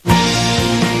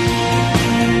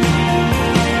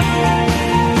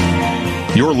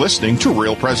You're listening to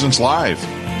Real Presence Live.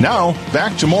 Now,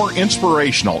 back to more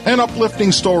inspirational and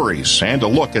uplifting stories and a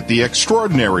look at the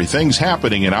extraordinary things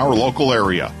happening in our local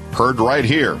area. Heard right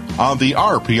here on the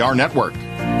RPR Network.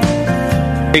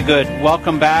 Very good.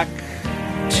 Welcome back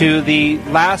to the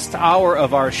last hour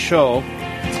of our show.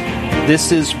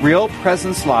 This is Real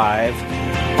Presence Live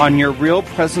on your Real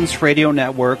Presence Radio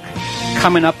Network,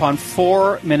 coming up on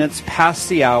 4 minutes past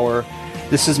the hour.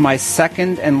 This is my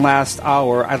second and last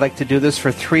hour. I like to do this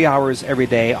for 3 hours every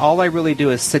day. All I really do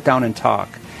is sit down and talk.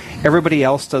 Everybody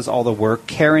else does all the work.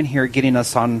 Karen here getting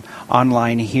us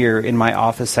online here in my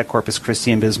office at Corpus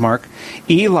Christi in Bismarck.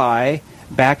 Eli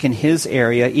back in his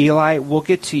area. Eli, we'll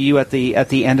get to you at the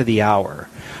end of the hour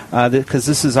because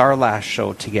this is our last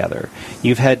show together.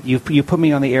 You put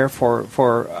me on the air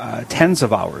for tens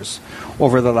of hours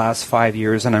over the last 5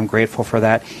 years, and I'm grateful for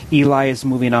that. Eli is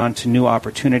moving on to new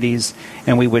opportunities,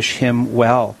 and we wish him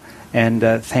well and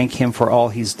thank him for all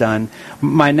he's done.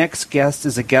 My next guest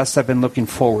is a guest I've been looking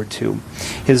forward to.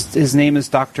 His name is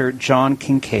Dr. John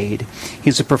Kincaid.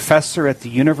 He's a professor at the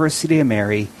University of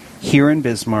Mary here in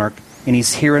Bismarck, and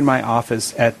he's here in my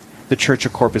office at the Church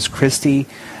of Corpus Christi.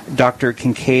 Dr.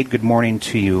 Kincaid, good morning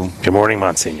to you. Good morning,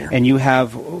 Monsignor. And you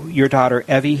have your daughter,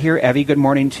 Evie, here. Evie, good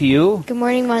morning to you. Good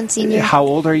morning, Monsignor. How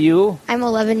old are you? I'm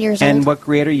 11 years old. And what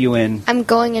grade are you in? I'm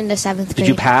going into 7th grade. Did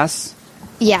you pass?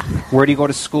 Yeah. Where do you go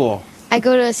to school? I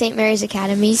go to St. Mary's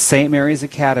Academy. St. Mary's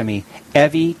Academy.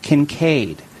 Evie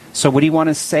Kincaid. So what do you want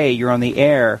to say? You're on the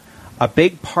air. A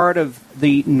big part of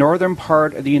the northern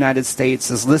part of the United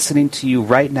States is listening to you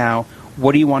right now.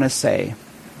 What do you want to say?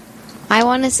 I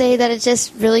want to say that it's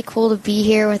just really cool to be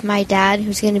here with my dad,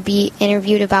 who's going to be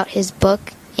interviewed about his book,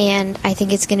 and I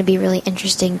think it's going to be really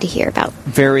interesting to hear about.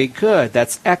 Very good.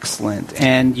 That's excellent.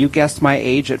 And you guessed my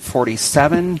age at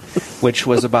 47, which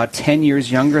was about 10 years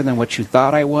younger than what you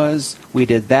thought I was. We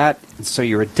did that. So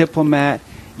you're a diplomat.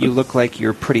 You look like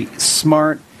you're pretty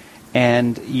smart.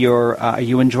 And are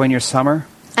you enjoying your summer?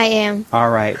 I am. All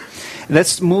right.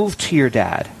 Let's move to your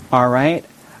dad. All right.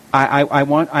 I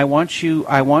want you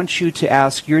to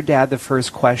ask your dad the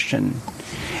first question,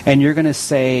 and you're going to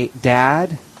say,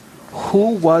 Dad,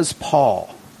 who was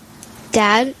Paul?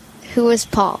 Dad, who was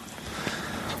Paul?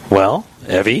 Well,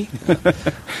 Evie,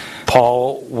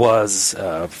 Paul was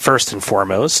first and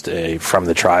foremost from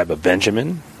the tribe of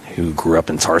Benjamin, who grew up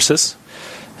in Tarsus,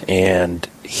 and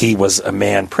he was a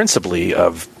man principally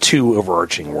of two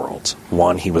overarching worlds.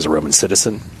 One, he was a Roman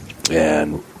citizen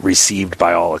and received,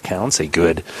 by all accounts, a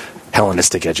good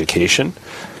Hellenistic education.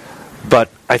 But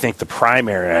I think the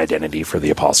primary identity for the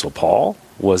Apostle Paul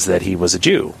was that he was a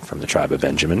Jew from the tribe of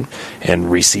Benjamin and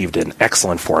received an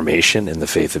excellent formation in the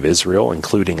faith of Israel,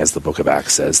 including, as the book of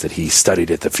Acts says, that he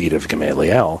studied at the feet of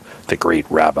Gamaliel, the great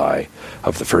rabbi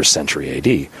of the 1st century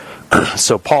A.D.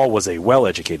 So Paul was a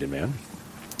well-educated man,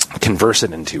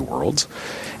 conversant in two worlds,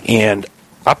 and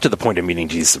up to the point of meeting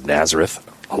Jesus of Nazareth,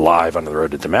 alive on the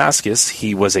road to Damascus,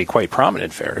 he was a quite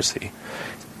prominent Pharisee,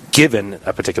 given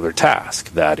a particular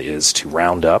task, that is to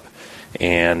round up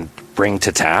and bring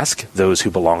to task those who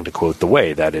belong to, quote, the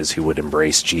way, that is, who would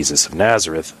embrace Jesus of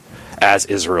Nazareth as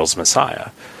Israel's Messiah.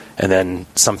 And then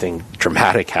something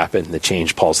dramatic happened that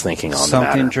changed Paul's thinking on the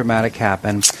matter. Something dramatic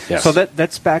happened. Yes. So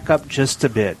let's back up just a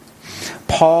bit.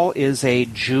 Paul is a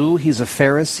Jew. He's a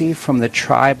Pharisee from the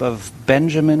tribe of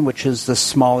Benjamin, which is the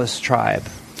smallest tribe.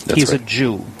 He's right. a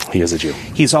Jew. He is a Jew.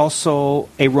 He's also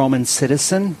a Roman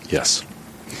citizen. Yes.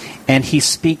 And he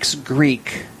speaks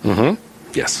Greek. Mm-hmm.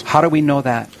 Yes. How do we know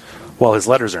that? Well, his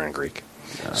letters are in Greek.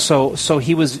 So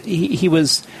he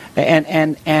was,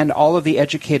 and all of the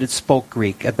educated spoke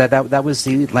Greek. That was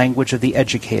the language of the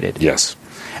educated. Yes.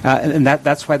 And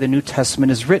that's why the New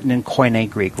Testament is written in Koine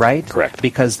Greek, right? Correct.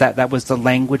 Because that was the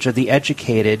language of the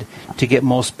educated to get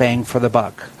most bang for the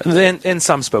buck. And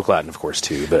some spoke Latin, of course,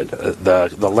 too. But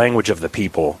the language of the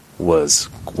people was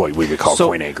what we would call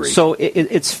Koine Greek. So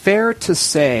it's fair to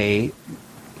say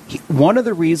one of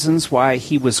the reasons why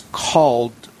he was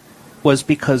called was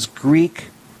because Greek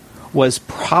was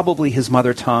probably his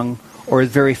mother tongue or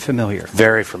very familiar.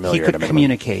 Very familiar. He could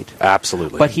communicate.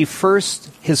 Absolutely. But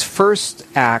his first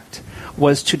act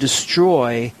was to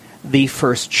destroy the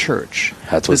first church.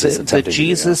 That's what the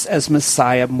Jesus as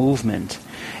Messiah movement.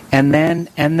 And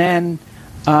then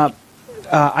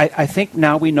I think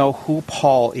now we know who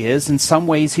Paul is. In some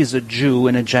ways, he's a Jew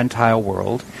in a Gentile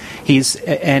world.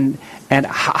 And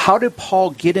how did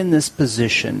Paul get in this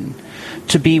position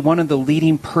to be one of the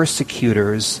leading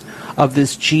persecutors of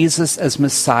this Jesus as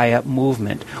Messiah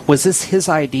movement? Was this his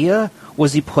idea?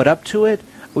 Was he put up to it?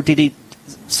 Or did he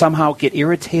somehow get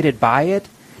irritated by it?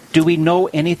 Do we know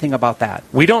anything about that?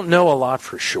 We don't know a lot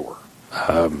for sure.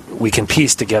 we can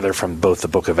piece together from both the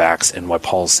book of Acts and what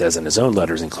Paul says in his own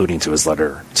letters, including to his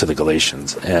letter to the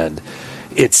Galatians. And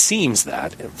it seems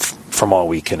that, from all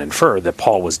we can infer, that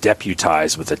Paul was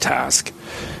deputized with a task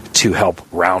to help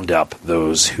round up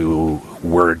those who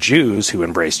were Jews who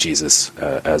embraced Jesus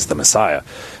as the Messiah.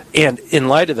 And in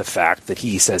light of the fact that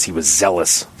he says he was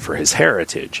zealous for his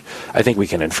heritage, I think we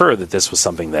can infer that this was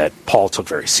something that Paul took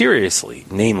very seriously.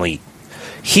 Namely,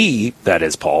 he, that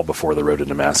is Paul, before the road to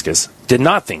Damascus, did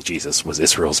not think Jesus was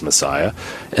Israel's Messiah,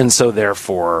 and so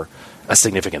therefore a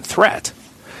significant threat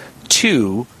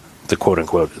to the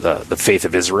quote-unquote the faith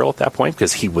of Israel at that point,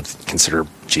 because he would consider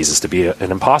Jesus to be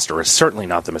an impostor, or certainly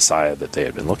not the Messiah that they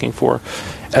had been looking for,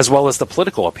 as well as the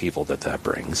political upheaval that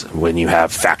brings when you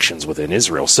have factions within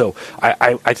Israel. So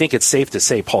I think it's safe to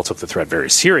say Paul took the threat very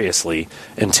seriously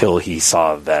until he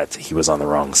saw that he was on the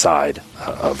wrong side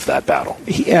of that battle.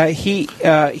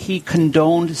 He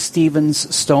condoned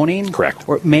Stephen's stoning? Correct.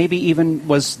 Or maybe even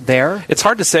was there? It's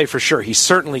hard to say for sure. He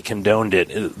certainly condoned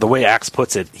it. The way Acts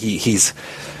puts it, he's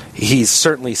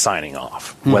certainly signing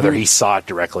off. Whether he saw it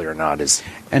directly or not is...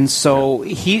 And so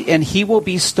he will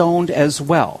be stoned as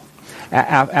well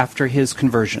after his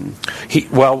conversion. He's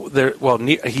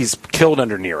killed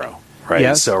under Nero, right?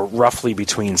 Yes. So roughly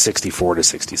between 64 to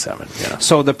 67. Yeah.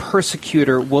 So the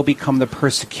persecutor will become the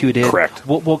persecuted. Correct.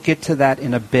 We'll get to that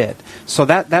in a bit. So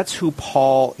that's who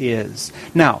Paul is.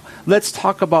 Now, let's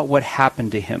talk about what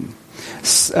happened to him.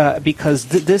 Because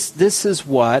this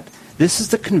is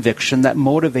the conviction that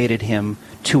motivated him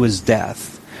to his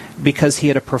death, because he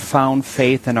had a profound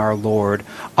faith in our Lord.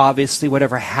 Obviously,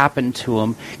 whatever happened to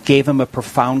him gave him a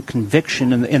profound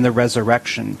conviction in the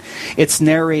resurrection. It's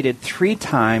narrated 3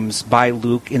 times by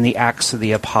Luke in the Acts of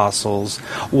the Apostles.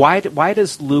 Why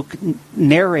does Luke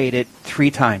narrate it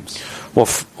 3 times? Well,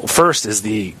 first is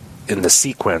in the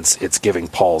sequence, it's giving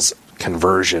Paul's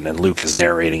conversion, and Luke is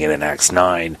narrating it in Acts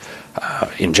 9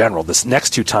 in general. This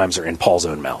next 2 times are in Paul's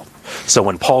own mouth. So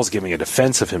when Paul's giving a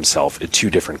defense of himself in 2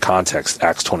 different contexts,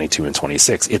 Acts 22 and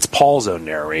 26, it's Paul's own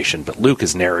narration, but Luke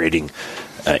is narrating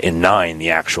in 9 the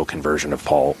actual conversion of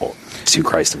Paul to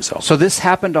Christ himself. So this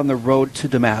happened on the road to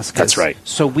Damascus. That's right.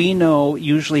 So we know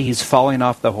usually he's falling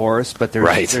off the horse, but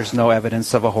there's no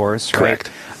evidence of a horse.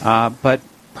 Correct. Right? But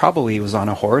probably he was on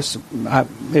a horse,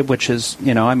 which is,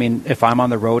 if I'm on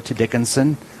the road to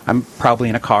Dickinson, I'm probably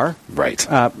in a car.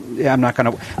 Right. I'm not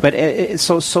going to... But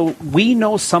so we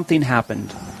know something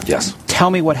happened. Yes.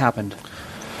 Tell me what happened.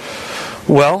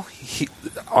 Well,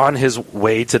 on his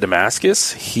way to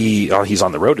Damascus, he's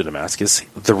on the road to Damascus,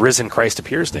 the risen Christ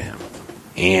appears to him.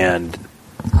 And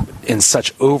in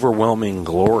such overwhelming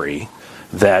glory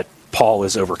that Paul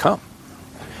is overcome.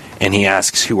 And he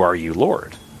asks, "Who are you,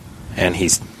 Lord?" And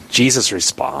Jesus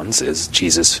responds, "Is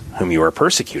Jesus whom you are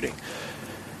persecuting?"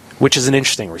 Which is an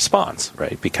interesting response,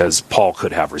 right? Because Paul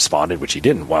could have responded, which he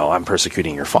didn't, "Well, I'm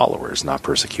persecuting your followers, not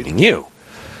persecuting you."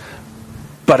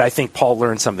 But I think Paul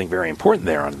learned something very important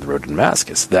there on the road to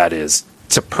Damascus. That is,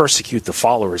 to persecute the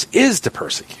followers is to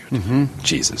persecute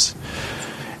Jesus.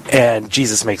 And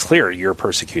Jesus makes clear, "You're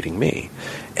persecuting me."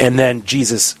 And then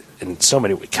Jesus, in so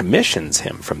many ways, commissions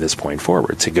him from this point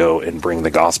forward to go and bring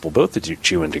the gospel both to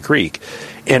Jew and to Greek.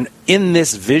 And in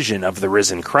this vision of the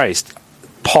risen Christ,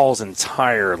 Paul's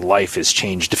entire life is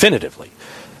changed definitively.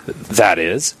 That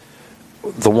is,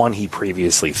 the one he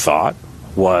previously thought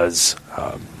was,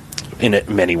 in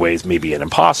many ways, maybe an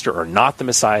imposter or not the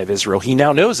Messiah of Israel, he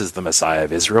now knows is the Messiah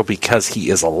of Israel because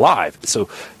he is alive. So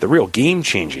the real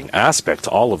game-changing aspect to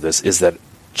all of this is that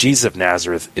Jesus of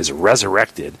Nazareth is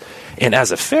resurrected, and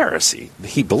as a Pharisee,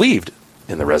 he believed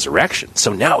in the resurrection.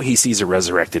 So now he sees a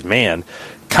resurrected man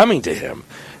coming to him.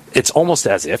 It's almost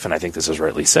as if, and I think this is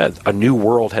rightly said, a new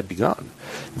world had begun.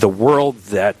 The world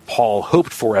that Paul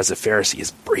hoped for as a Pharisee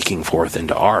is breaking forth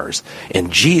into ours.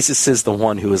 And Jesus is the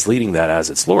one who is leading that as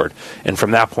its Lord. And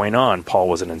from that point on, Paul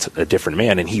was a different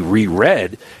man, and he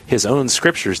reread his own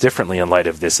scriptures differently in light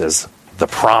of this as the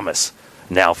promise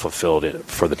now fulfilled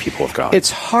for the people of God.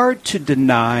 It's hard to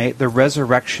deny the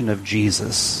resurrection of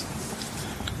Jesus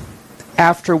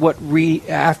after what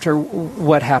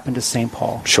happened to St.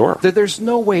 Paul. Sure. There's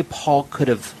no way Paul could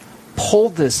have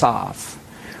pulled this off,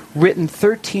 written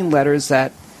 13 letters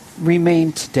that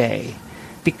remain today,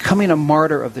 becoming a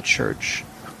martyr of the church.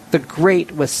 The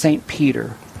great was St.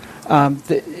 Peter.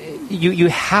 You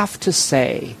have to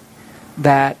say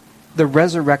that the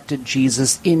resurrected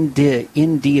Jesus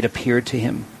indeed appeared to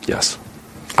him. Yes,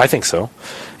 I think so.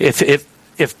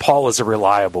 If Paul is a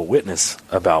reliable witness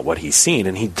about what he's seen,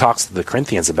 and he talks to the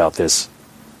Corinthians about this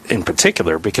in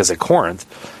particular, because at Corinth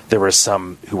there were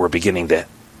some who were beginning to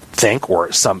think,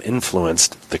 or some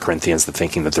influenced the Corinthians to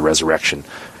thinking that the resurrection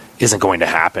isn't going to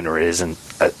happen or isn't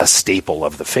a staple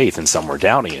of the faith, and some were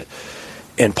doubting it.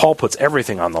 And Paul puts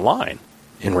everything on the line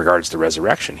in regards to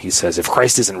resurrection. He says, if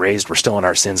Christ isn't raised, we're still in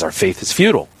our sins, our faith is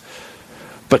futile.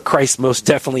 But Christ most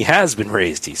definitely has been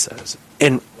raised, he says.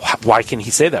 And why can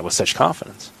he say that with such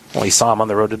confidence? Well, he saw him on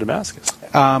the road to Damascus.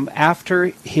 After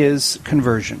his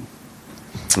conversion,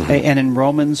 and in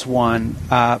Romans 1,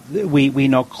 we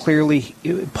know clearly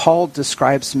Paul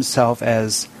describes himself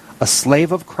as a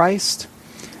slave of Christ.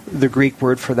 The Greek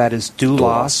word for that is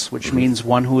doulos, which means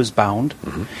one who is bound.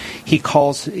 He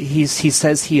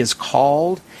says he is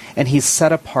called and he's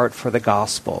set apart for the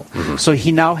gospel. So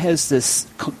he now has this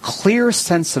clear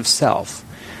sense of self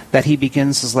that he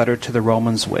begins his letter to the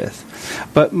Romans with.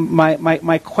 But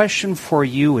my question for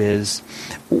you is,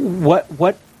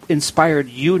 what inspired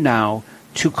you now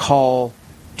to call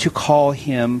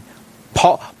him?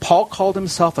 Paul called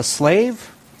himself a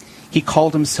slave. He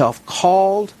called himself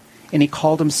called. And he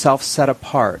called himself set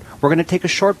apart. We're going to take a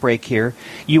short break here.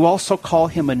 You also call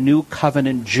him a new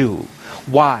covenant Jew.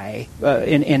 Why?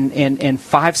 In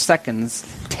 5 seconds,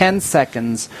 10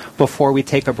 seconds before we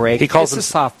take a break. He calls a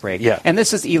soft break. Yeah. And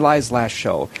this is Eli's last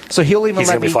show. So he'll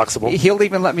even be flexible. He'll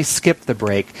even let me skip the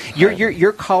break.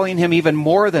 You're calling him even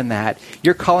more than that.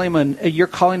 You're calling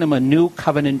him a new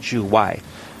covenant Jew. Why?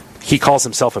 He calls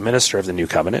himself a minister of the new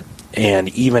covenant, and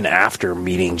even after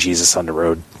meeting Jesus on the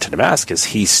road to Damascus,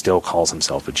 he still calls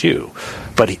himself a Jew.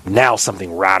 But now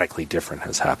something radically different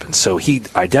has happened. So he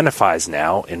identifies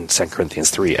now in 2 Corinthians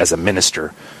 3 as a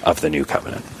minister of the new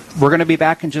covenant. We're going to be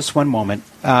back in just one moment.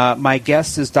 My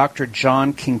guest is Dr.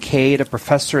 John Kincaid, a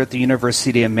professor at the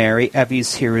University of Mary.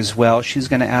 Evie's here as well. She's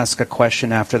going to ask a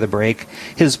question after the break.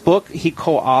 His book he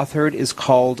co-authored is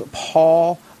called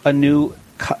Paul, a New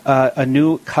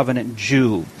Covenant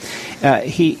Jew.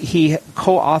 He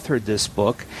co-authored this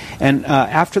book, and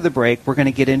after the break, we're going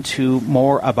to get into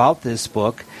more about this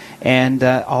book, and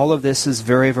all of this is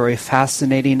very, very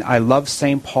fascinating. I love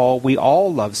St. Paul. We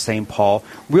all love St. Paul.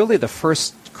 Really the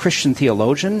first Christian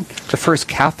theologian, the first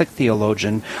Catholic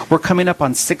theologian. We're coming up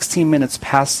on 16 minutes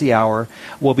past the hour.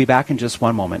 We'll be back in just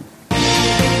one moment.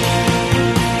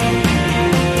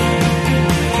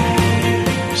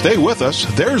 Stay with us.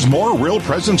 There's more Real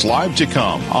Presence Live to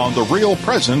come on the Real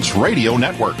Presence Radio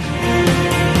Network.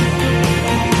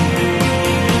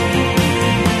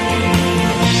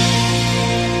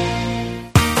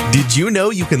 Did you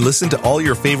know you can listen to all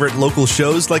your favorite local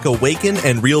shows like Awaken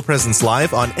and Real Presence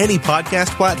Live on any podcast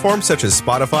platform such as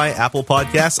Spotify, Apple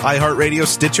Podcasts, iHeartRadio,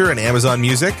 Stitcher, and Amazon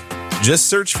Music? Just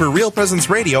search for Real Presence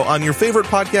Radio on your favorite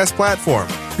podcast platform.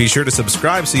 Be sure to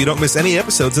subscribe so you don't miss any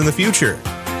episodes in the future.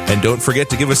 And don't forget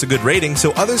to give us a good rating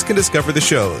so others can discover the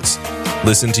shows.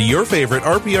 Listen to your favorite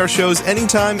RPR shows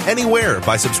anytime, anywhere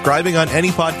by subscribing on any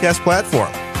podcast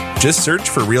platform. Just search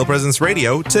for Real Presence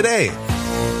Radio today.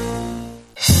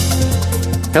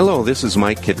 Hello, this is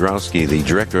Mike Kidrowski, the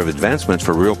Director of Advancement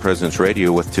for Real Presence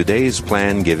Radio with today's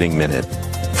Plan Giving Minute.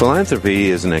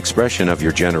 Philanthropy is an expression of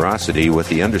your generosity with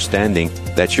the understanding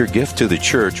that your gift to the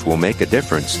church will make a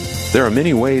difference. There are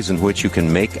many ways in which you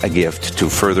can make a gift to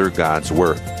further God's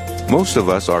work. Most of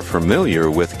us are familiar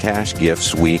with cash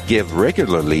gifts we give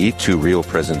regularly to Real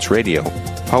Presence Radio.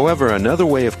 However, another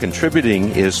way of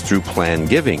contributing is through plan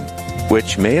giving,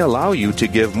 which may allow you to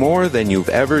give more than you've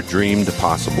ever dreamed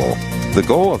possible. The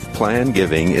goal of plan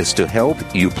giving is to help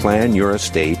you plan your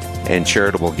estate and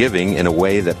charitable giving in a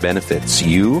way that benefits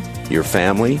you, your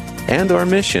family, and our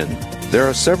mission. There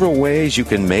are several ways you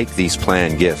can make these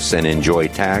plan gifts and enjoy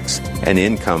tax and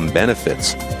income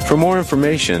benefits. For more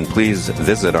information, please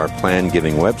visit our plan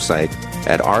giving website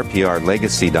at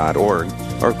rprlegacy.org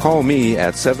or call me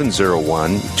at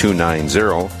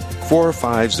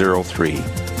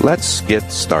 701-290-4503. Let's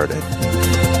get started.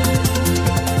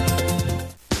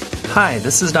 Hi,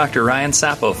 this is Dr. Ryan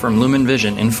Sappo from Lumen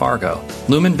Vision in Fargo.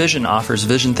 Lumen Vision offers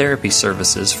vision therapy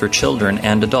services for children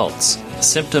and adults.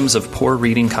 Symptoms of poor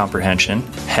reading comprehension,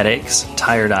 headaches,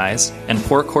 tired eyes, and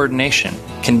poor coordination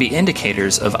can be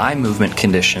indicators of eye movement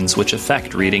conditions which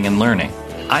affect reading and learning.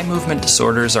 Eye movement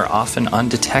disorders are often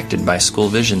undetected by school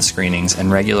vision screenings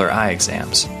and regular eye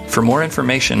exams. For more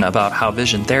information about how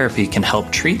vision therapy can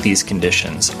help treat these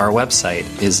conditions, our website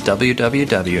is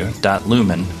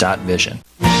www.lumen.vision.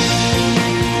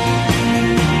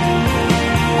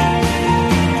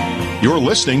 You're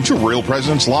listening to Real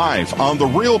Presence Live on the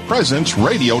Real Presence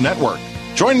Radio Network.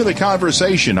 Join in the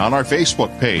conversation on our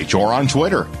Facebook page or on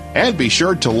Twitter. And be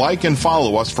sure to like and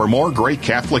follow us for more great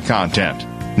Catholic content.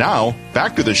 Now,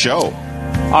 back to the show.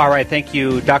 All right, thank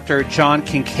you. Dr. John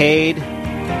Kincaid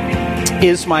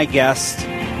is my guest.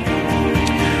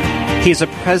 He's a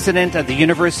president of the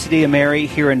University of Mary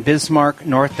here in Bismarck,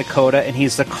 North Dakota, and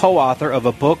he's the co-author of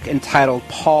a book entitled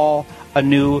Paul, a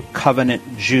New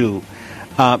Covenant Jew.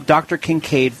 Dr.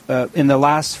 Kincaid, in the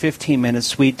last 15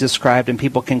 minutes, we described, and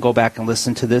people can go back and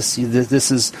listen to this. This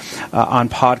is on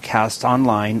podcast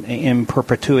online in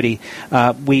perpetuity.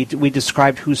 We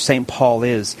described who St. Paul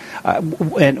is.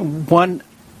 And one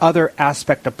other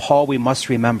aspect of Paul we must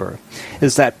remember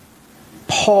is that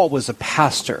Paul was a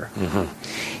pastor.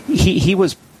 Mm-hmm. He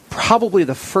was probably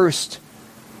the first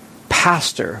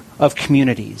pastor of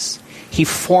communities. He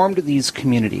formed these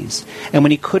communities. And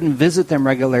when he couldn't visit them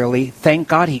regularly, thank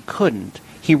God he couldn't,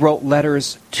 he wrote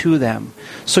letters to them.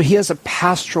 So he has a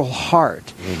pastoral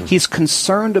heart. Mm-hmm. He's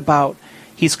concerned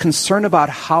about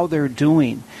how they're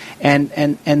doing.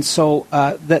 And so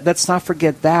let's not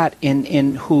forget that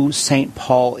in who St.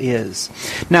 Paul is.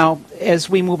 Now, as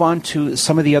we move on to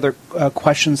some of the other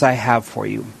questions I have for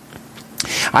you,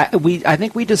 I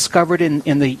think we discovered in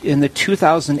the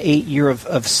 2008 year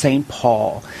of St.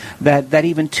 Paul that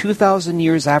even 2,000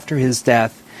 years after his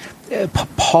death,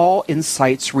 Paul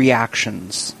incites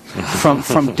reactions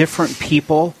from different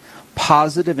people,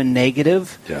 positive and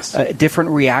negative, yes. Different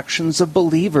reactions of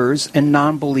believers and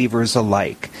non-believers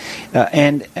alike.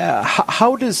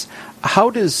 How does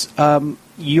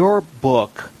your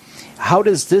book, how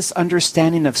does this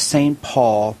understanding of St.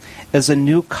 Paul as a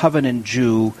new covenant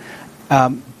Jew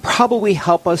probably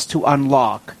help us to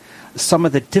unlock some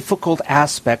of the difficult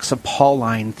aspects of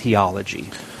Pauline theology?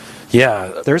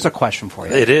 Yeah. There's a question for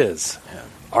you. It is. Yeah.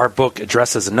 Our book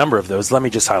addresses a number of those. Let me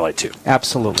just highlight two.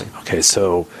 Absolutely. Okay,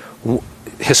 so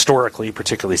historically,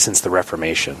 particularly since the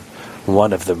Reformation,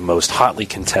 one of the most hotly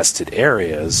contested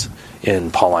areas in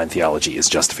Pauline theology is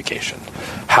justification.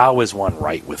 How is one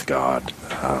right with God,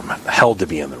 held to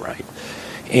be in the right?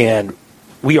 And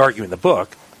we argue in the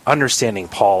book, understanding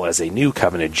Paul as a new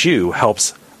covenant Jew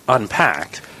helps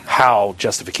unpack how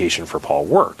justification for Paul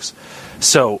works.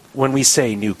 So when we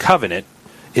say new covenant,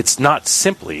 it's not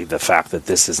simply the fact that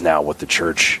this is now what the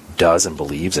church does and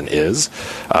believes and is,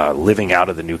 living out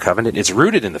of the new covenant. It's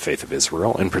rooted in the faith of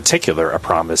Israel, in particular a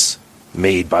promise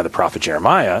made by the prophet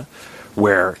Jeremiah,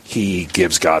 where he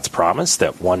gives God's promise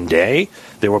that one day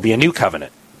there will be a new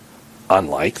covenant,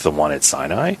 unlike the one at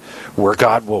Sinai, where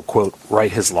God will, quote,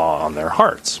 write his law on their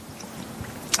hearts.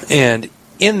 And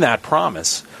in that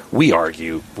promise, we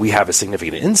argue we have a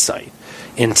significant insight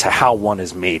into how one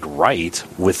is made right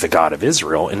with the God of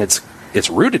Israel, and it's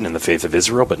rooted in the faith of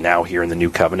Israel, but now here in the new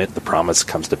covenant, the promise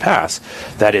comes to pass.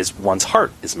 That is, one's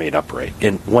heart is made upright.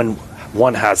 And when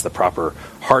one has the proper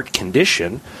heart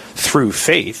condition through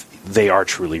faith, they are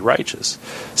truly righteous.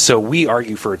 So we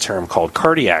argue for a term called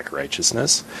cardiac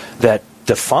righteousness that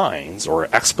defines or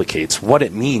explicates what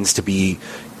it means to be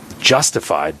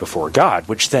justified before God,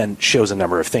 which then shows a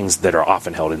number of things that are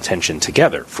often held in tension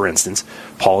together. For instance,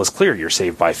 Paul is clear, you're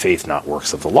saved by faith, not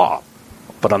works of the law.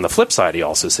 But on the flip side, he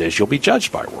also says you'll be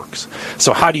judged by works.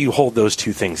 So how do you hold those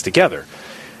two things together?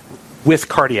 With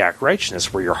cardiac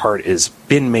righteousness, where your heart has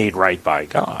been made right by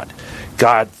God,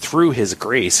 God, through his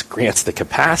grace, grants the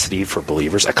capacity for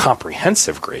believers, a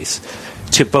comprehensive grace,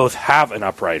 to both have an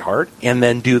upright heart and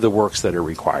then do the works that are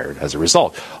required as a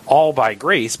result. All by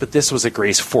grace, but this was a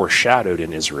grace foreshadowed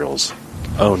in Israel's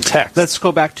own text. Let's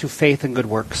go back to faith and good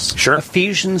works. Sure.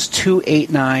 Ephesians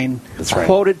 2:8-9, That's right.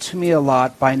 Quoted to me a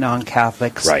lot by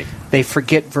non-Catholics. Right. They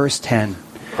forget verse 10.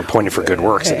 Appointed for good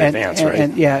works in advance, right?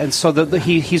 And so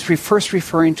he's first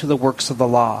referring to the works of the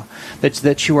law,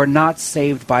 that you are not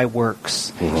saved by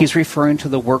works. Mm-hmm. He's referring to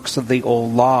the works of the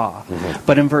old law. Mm-hmm.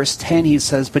 But in verse 10 he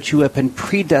says, but you have been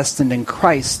predestined in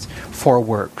Christ for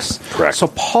works. Correct. So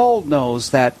Paul knows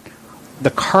that the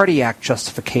cardiac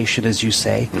justification, as you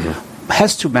say, mm-hmm.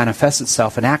 has to manifest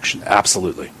itself in action.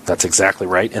 Absolutely. That's exactly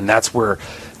right. And that's where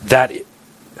that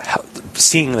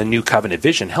seeing the new covenant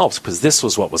vision helps, because this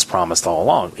was what was promised all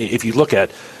along. If you look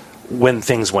at when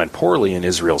things went poorly in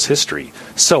Israel's history,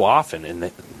 so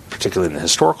often, particularly in the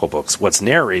historical books, what's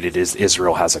narrated is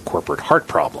Israel has a corporate heart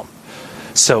problem.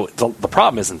 So the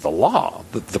problem isn't the law.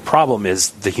 The problem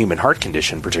is the human heart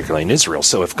condition, particularly in Israel.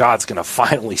 So if God's going to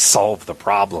finally solve the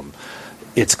problem,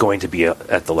 it's going to be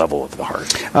at the level of the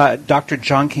heart. Dr.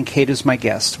 John Kincaid is my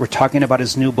guest. We're talking about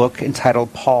his new book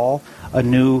entitled Paul, a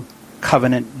New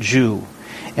Covenant Jew.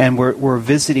 And we're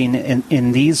visiting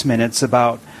in these minutes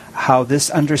about how this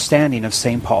understanding of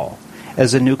St. Paul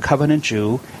as a new covenant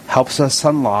Jew helps us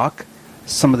unlock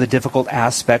some of the difficult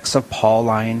aspects of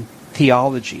Pauline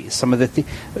theology. Some of the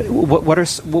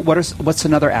what's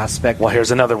another aspect? Well, here's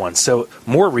another one. So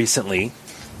more recently,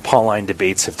 Pauline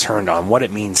debates have turned on what it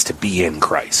means to be in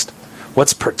Christ.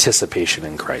 What's participation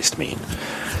in Christ mean?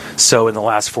 So in the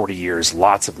last 40 years,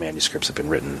 lots of manuscripts have been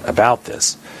written about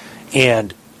this.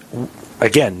 And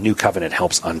again, New Covenant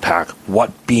helps unpack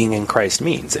what being in Christ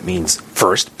means. It means,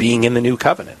 first, being in the New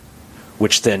Covenant,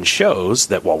 which then shows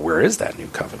that, well, where is that New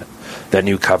Covenant? That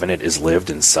New Covenant is lived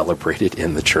and celebrated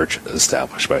in the church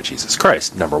established by Jesus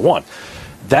Christ, number one.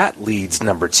 That leads,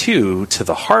 number two, to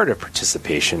the heart of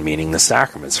participation, meaning the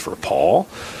sacraments. For Paul,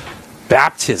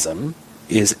 baptism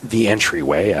is the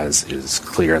entryway, as is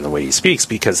clear in the way he speaks,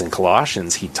 because in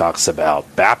Colossians he talks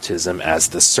about baptism as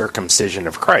the circumcision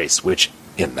of Christ, which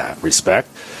in that respect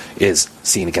is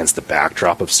seen against the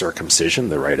backdrop of circumcision,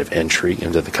 the rite of entry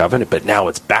into the covenant. But now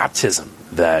it's baptism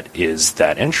that is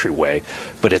that entryway,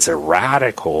 but it's a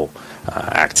radical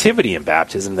activity in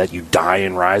baptism that you die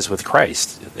and rise with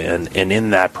Christ. And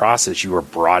in that process you are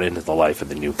brought into the life of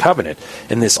the new covenant.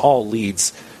 And this all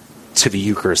leads to the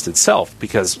Eucharist itself,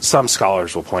 because some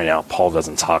scholars will point out Paul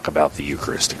doesn't talk about the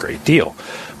Eucharist a great deal.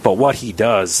 But what he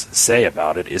does say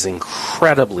about it is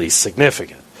incredibly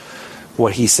significant.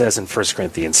 What he says in 1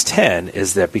 Corinthians 10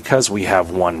 is that because we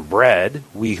have one bread,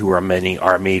 we who are many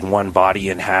are made one body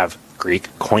and have, Greek,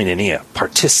 koinonia,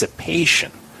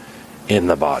 participation in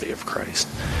the body of Christ.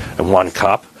 And one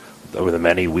cup, over the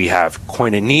many, we have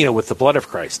koinonia with the blood of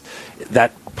Christ.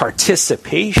 That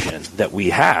participation that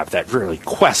we have, that really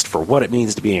quest for what it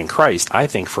means to be in Christ, I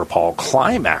think for Paul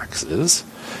climaxes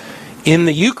in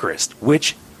the Eucharist,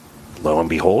 which, lo and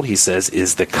behold, he says,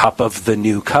 is the cup of the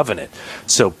new covenant.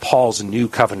 So Paul's new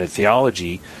covenant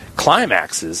theology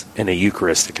climaxes in a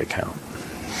Eucharistic account.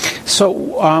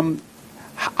 So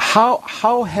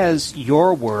how has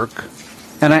your work,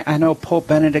 and I know Pope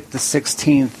Benedict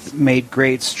XVI made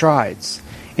great strides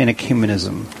in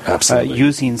ecumenism,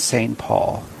 using St.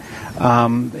 Paul.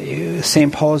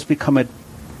 St. Paul has become a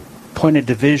point of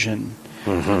division,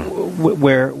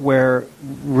 where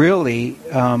really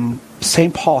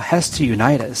St. Paul has to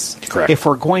unite us. Correct. If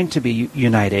we're going to be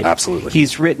united. Absolutely.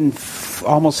 He's written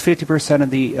almost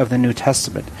 50% of the New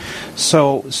Testament.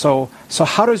 So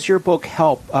how does your book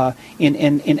help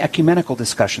in ecumenical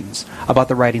discussions about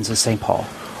the writings of St. Paul?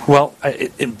 Well,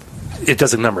 it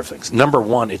does a number of things. Number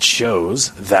one, it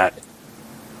shows that,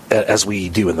 as we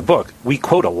do in the book, we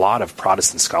quote a lot of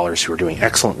Protestant scholars who are doing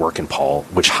excellent work in Paul,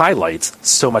 which highlights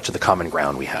so much of the common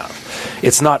ground we have.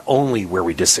 It's not only where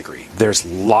we disagree. There's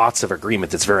lots of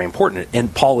agreement that's very important,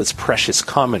 and Paul is precious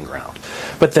common ground.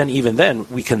 But then, even then,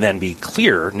 we can then be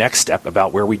clear, next step,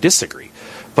 about where we disagree.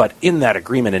 But in that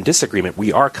agreement and disagreement,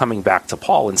 we are coming back to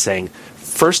Paul and saying,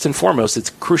 first and foremost, it's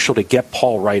crucial to get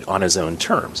Paul right on his own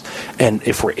terms. And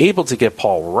if we're able to get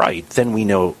Paul right, then we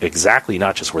know exactly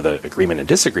not just where the agreement and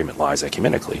disagreement lies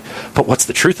ecumenically, but what's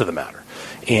the truth of the matter.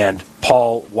 And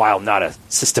Paul, while not a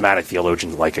systematic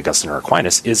theologian like Augustine or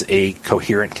Aquinas, is a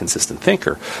coherent, consistent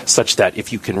thinker, such that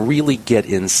if you can really get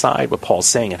inside what Paul's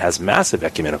saying, it has massive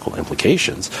ecumenical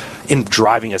implications in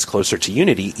driving us closer to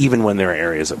unity, even when there are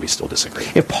areas that we still disagree.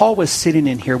 If Paul was sitting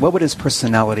in here, what would his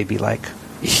personality be like?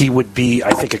 He would be,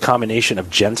 I think, a combination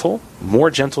of gentle, more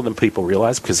gentle than people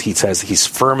realize, because he says he's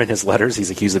firm in his letters.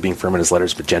 He's accused of being firm in his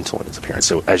letters, but gentle in his appearance.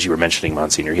 So, as you were mentioning,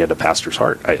 Monsignor, he had a pastor's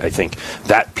heart. I think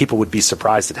that people would be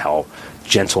surprised at how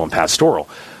gentle and pastoral.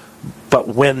 But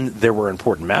when there were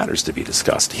important matters to be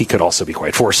discussed, he could also be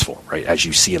quite forceful, right, as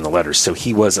you see in the letters. So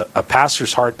he was a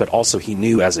pastor's heart, but also he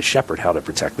knew as a shepherd how to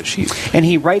protect the sheep. And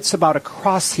he writes about a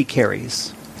cross he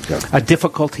carries, a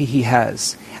difficulty he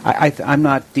has. I'm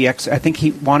not the expert. I think he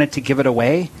wanted to give it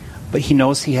away, but he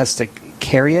knows he has to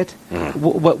carry it.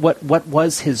 What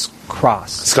was his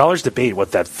cross? Scholars debate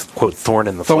what that, quote, thorn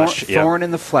in the flesh. Thorn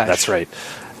in the flesh. That's right.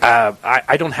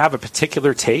 I don't have a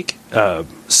particular take.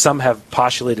 Some have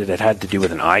postulated it had to do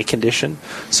with an eye condition.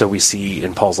 So we see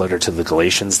in Paul's letter to the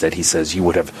Galatians that he says, he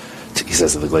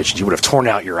says to the Galatians, you would have torn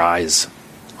out your eyes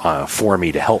for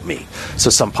me to help me. So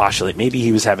some postulate maybe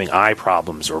he was having eye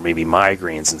problems or maybe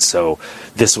migraines, and so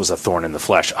this was a thorn in the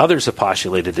flesh. Others have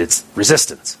postulated it's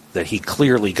resistance that he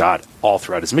clearly got all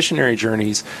throughout his missionary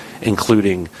journeys,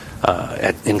 including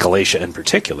in Galatia in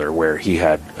particular, where he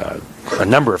had a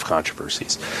number of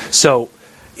controversies. So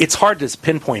it's hard to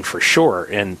pinpoint for sure,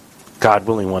 and God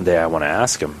willing, one day I want to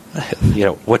ask him,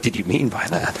 what did you mean by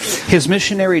that? His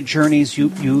missionary journeys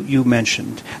you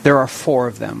mentioned, there are 4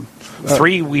 of them.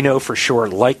 3 we know for sure,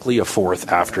 likely a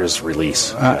 4th after his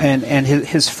release. And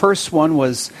his first one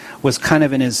was kind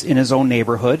of in his own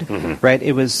neighborhood, right?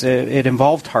 It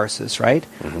involved Tarsus, right,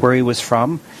 where he was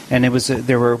from, and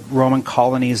there were Roman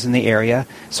colonies in the area,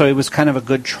 so it was kind of a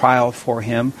good trial for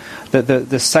him.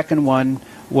 The second one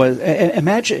was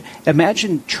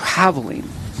imagine traveling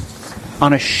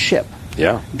on a ship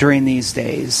during these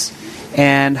days,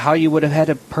 and how you would have had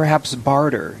to perhaps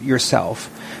barter yourself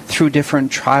through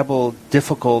different tribal,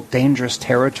 difficult, dangerous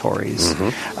territories.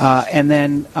 And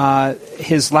then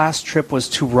his last trip was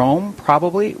to Rome,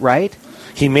 probably, right?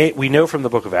 We know from the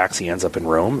book of Acts he ends up in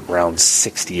Rome around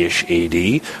 60-ish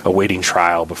AD, awaiting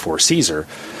trial before Caesar.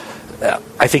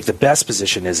 I think the best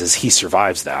position is he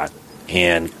survives that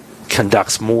and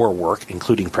conducts more work,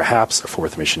 including perhaps a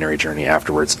fourth missionary journey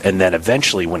afterwards. And then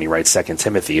eventually, when he writes 2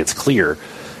 Timothy, it's clear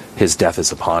his death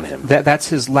is upon him. That's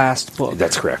his last book.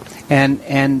 That's correct.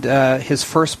 And his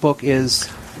first book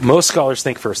is? Most scholars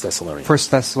think 1 Thessalonians. 1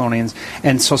 Thessalonians.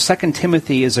 And so 2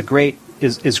 Timothy is great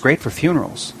for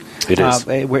funerals. It is.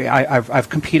 I've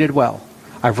competed well.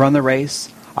 I've run the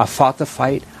race. I've fought the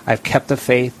fight. I've kept the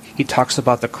faith. He talks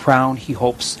about the crown he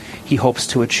hopes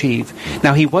to achieve.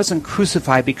 Now, he wasn't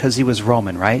crucified because he was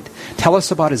Roman, right? Tell us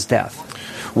about his death.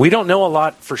 We don't know a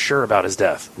lot for sure about his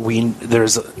death.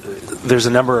 There's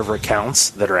a number of accounts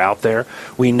that are out there.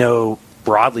 We know,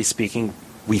 broadly speaking,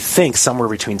 we think somewhere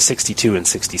between 62 and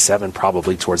 67,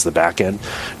 probably towards the back end,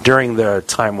 during the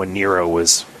time when Nero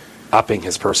was upping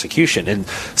his persecution. And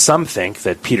some think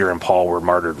that Peter and Paul were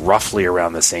martyred roughly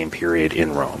around the same period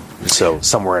in Rome. So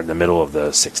somewhere in the middle of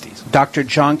the 60s. Dr.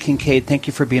 John Kincaid, thank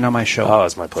you for being on my show. Oh,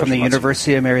 it's my pleasure. From the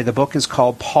University of Mary. The book is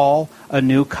called Paul, a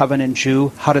New Covenant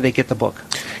Jew. How do they get the book?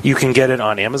 You can get it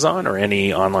on Amazon or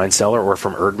any online seller, or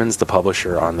from Erdman's, the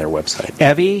publisher, on their website.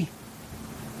 Evie,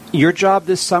 your job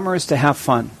this summer is to have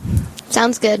fun.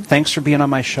 Sounds good. Thanks for being on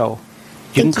my show.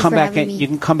 You can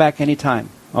come back anytime.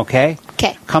 Okay?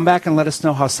 Okay. Come back and let us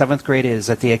know how 7th grade is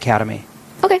at the Academy.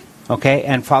 Okay. Okay?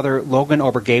 And Father Logan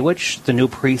Obergewich, the new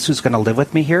priest who's going to live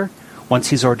with me here, once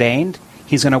he's ordained,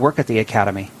 he's going to work at the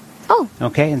Academy. Oh.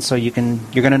 Okay? And so you're going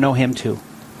to know him too.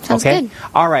 Sounds okay? good.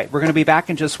 All right. We're going to be back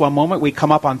in just one moment. We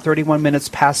come up on 31 minutes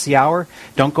past the hour.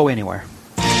 Don't go anywhere.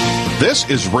 This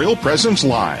is Real Presence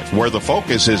Live, where the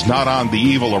focus is not on the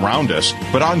evil around us,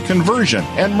 but on conversion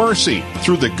and mercy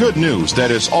through the good news that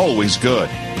is always good.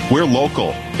 We're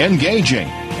local, engaging,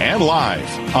 and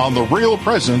live on the Real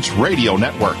Presence Radio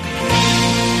Network.